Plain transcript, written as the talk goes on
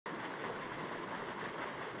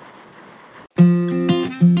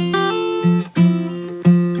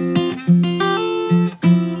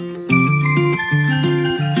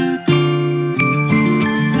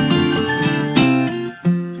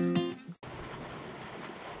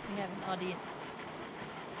audience.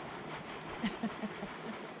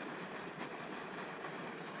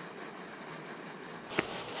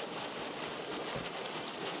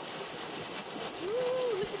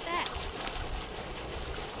 Ooh, look at that.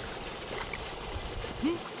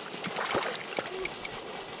 I'm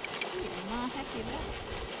not happy about it.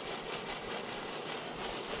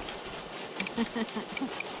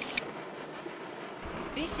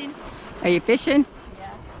 Fishing. Are you fishing?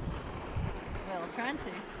 Yeah. Well, trying to.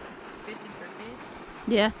 Fishing for fish.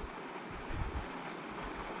 Yeah.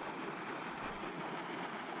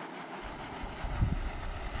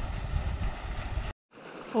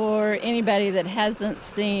 For anybody that hasn't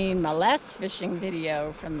seen my last fishing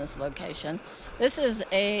video from this location, this is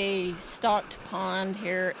a stocked pond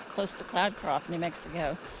here close to Cloudcroft, New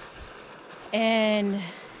Mexico. And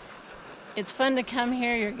it's fun to come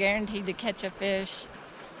here. You're guaranteed to catch a fish.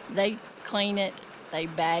 They clean it, they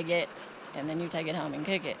bag it, and then you take it home and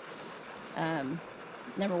cook it.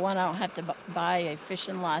 Number one, I don't have to buy a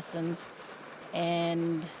fishing license,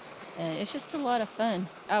 and it's just a lot of fun.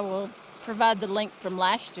 I will provide the link from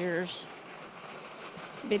last year's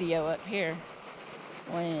video up here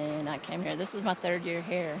when I came here. This is my 3rd year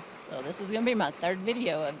here, so this is going to be my 3rd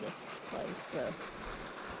video of this place. So,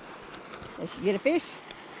 did she get a fish?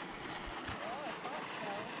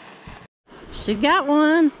 She got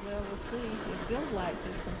one. Well, we'll see. It feels like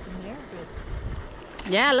there's something there,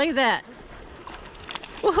 but... Yeah, look at that.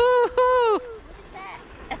 Woohoo! Look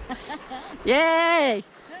at that. Yay!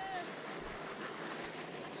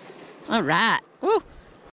 All right. Woo!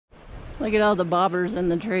 Look at all the bobbers in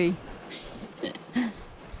the tree.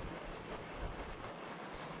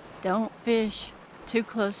 Don't fish too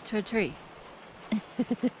close to a tree.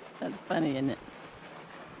 That's funny, isn't it?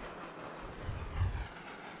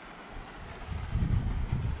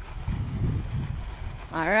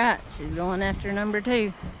 All right, she's going after number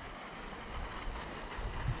 2.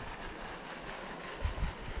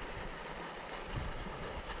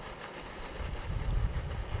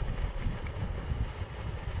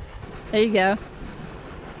 There you go.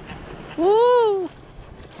 Woo!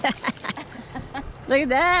 Look at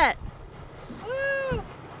that. Woo!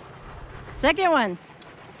 Second one.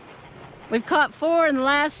 We've caught 4 in the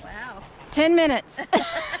last 10 minutes.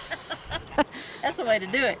 That's a way to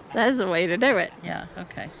do it. That is a way to do it. Yeah,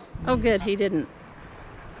 okay. Oh, good, he didn't.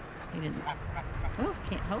 He didn't. Oh,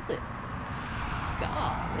 can't hold it.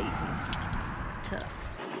 Golly, he's tough.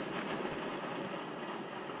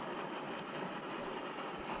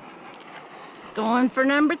 Going for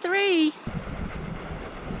number 3.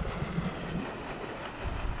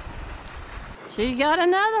 She got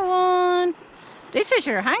another one. These fish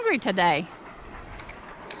are hungry today.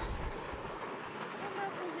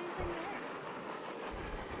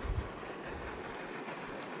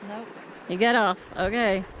 Nope. You got off.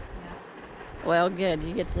 Okay. Yeah. Well, good.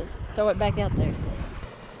 You get to throw it back out there.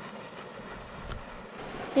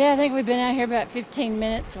 Yeah, I think we've been out here about 15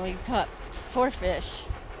 minutes and we've caught 4 fish.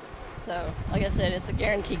 So, like I said, it's a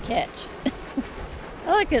guaranteed catch.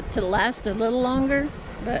 I like it to last a little longer,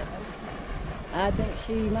 but I think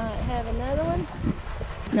she might have another one.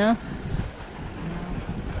 No? No.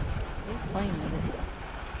 He's playing with it.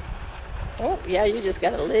 Oh, yeah, you just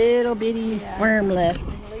got a little bitty worm left.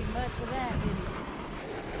 Didn't leave much of that, did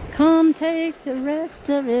he? Come take the rest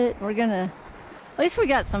of it. We're gonna, at least we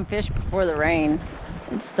got some fish before the rain.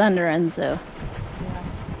 It's thundering, so Yeah.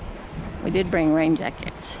 we did bring rain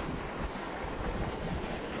jackets.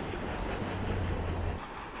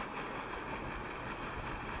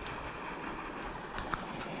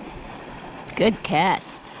 Good cast.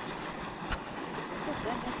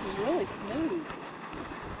 That's really smooth.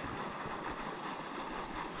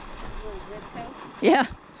 Yeah,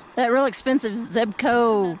 that real expensive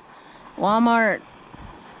Zebco Walmart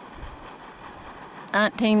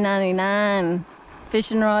 $19.99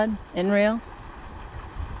 fishing rod and reel.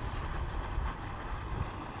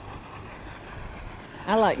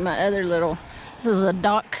 I like my other little, this is a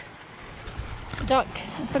dock, I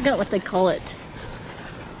forgot what they call it.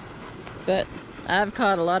 But I've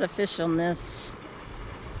caught a lot of fish on this.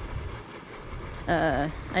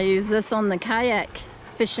 I use this on the kayak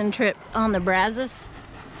fishing trip on the Brazos.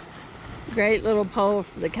 Great little pole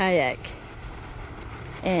for the kayak.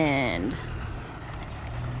 And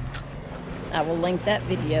I will link that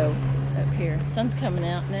video up here. Sun's coming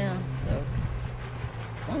out now, so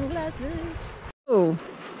sunglasses. Oh,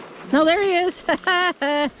 no, there he is.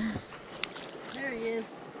 There he is.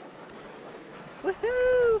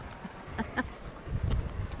 Woohoo!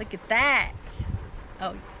 Look at that.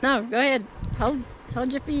 Oh, no, go ahead. Hold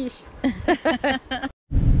your fish.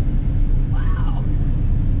 wow.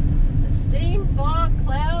 The steam, fog,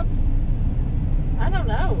 clouds. I don't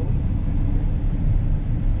know.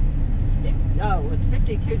 It's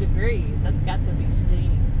 52 degrees. That's got to be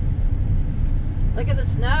steam. Look at the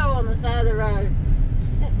snow on the side of the road.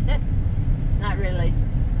 Not really.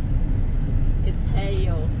 It's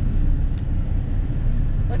hail.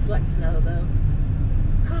 Looks like snow though.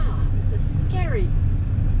 God, this is scary.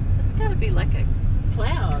 It's got to be like a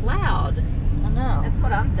Cloud. cloud. I know. That's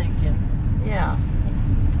what I'm thinking. Yeah.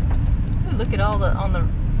 Ooh, look at all the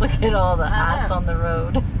ice know. on the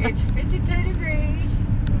road. It's 52 degrees.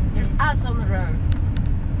 There's ice on the road.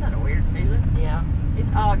 Not a weird feeling. Yeah.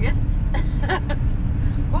 It's August.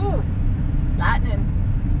 Ooh, lightning.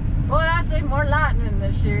 Boy, I see more lightning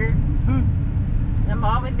this year. I've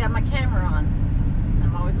always got my camera on.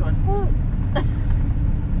 I'm always going, ooh.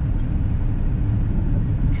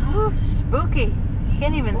 God, spooky. You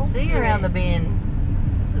can't even see Spooky. around the bend.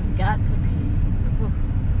 This has got to be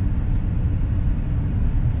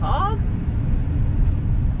fog.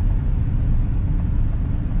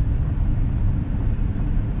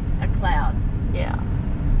 A cloud. Yeah.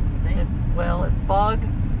 Think? It's fog,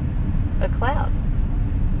 a cloud.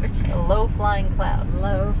 Which is A low flying cloud.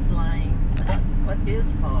 low flying cloud. What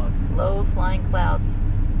is fog? Low flying clouds.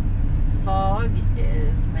 Fog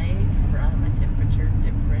is made from a temperature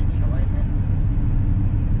differential, isn't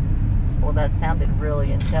Well, that sounded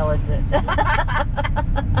really intelligent. it?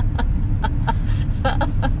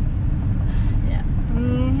 Yeah.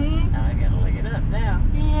 Mm-hmm. I gotta look it up now.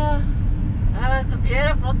 Yeah. Oh, it's a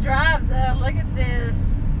beautiful drive though. Look at this.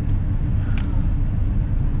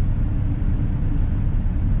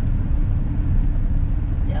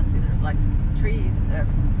 Yeah, see there's like trees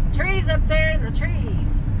up there in the trees.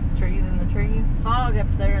 Trees in the trees. Fog up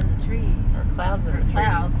there in the trees. Or clouds in Or the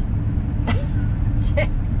clouds. trees. Shit.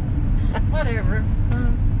 Whatever.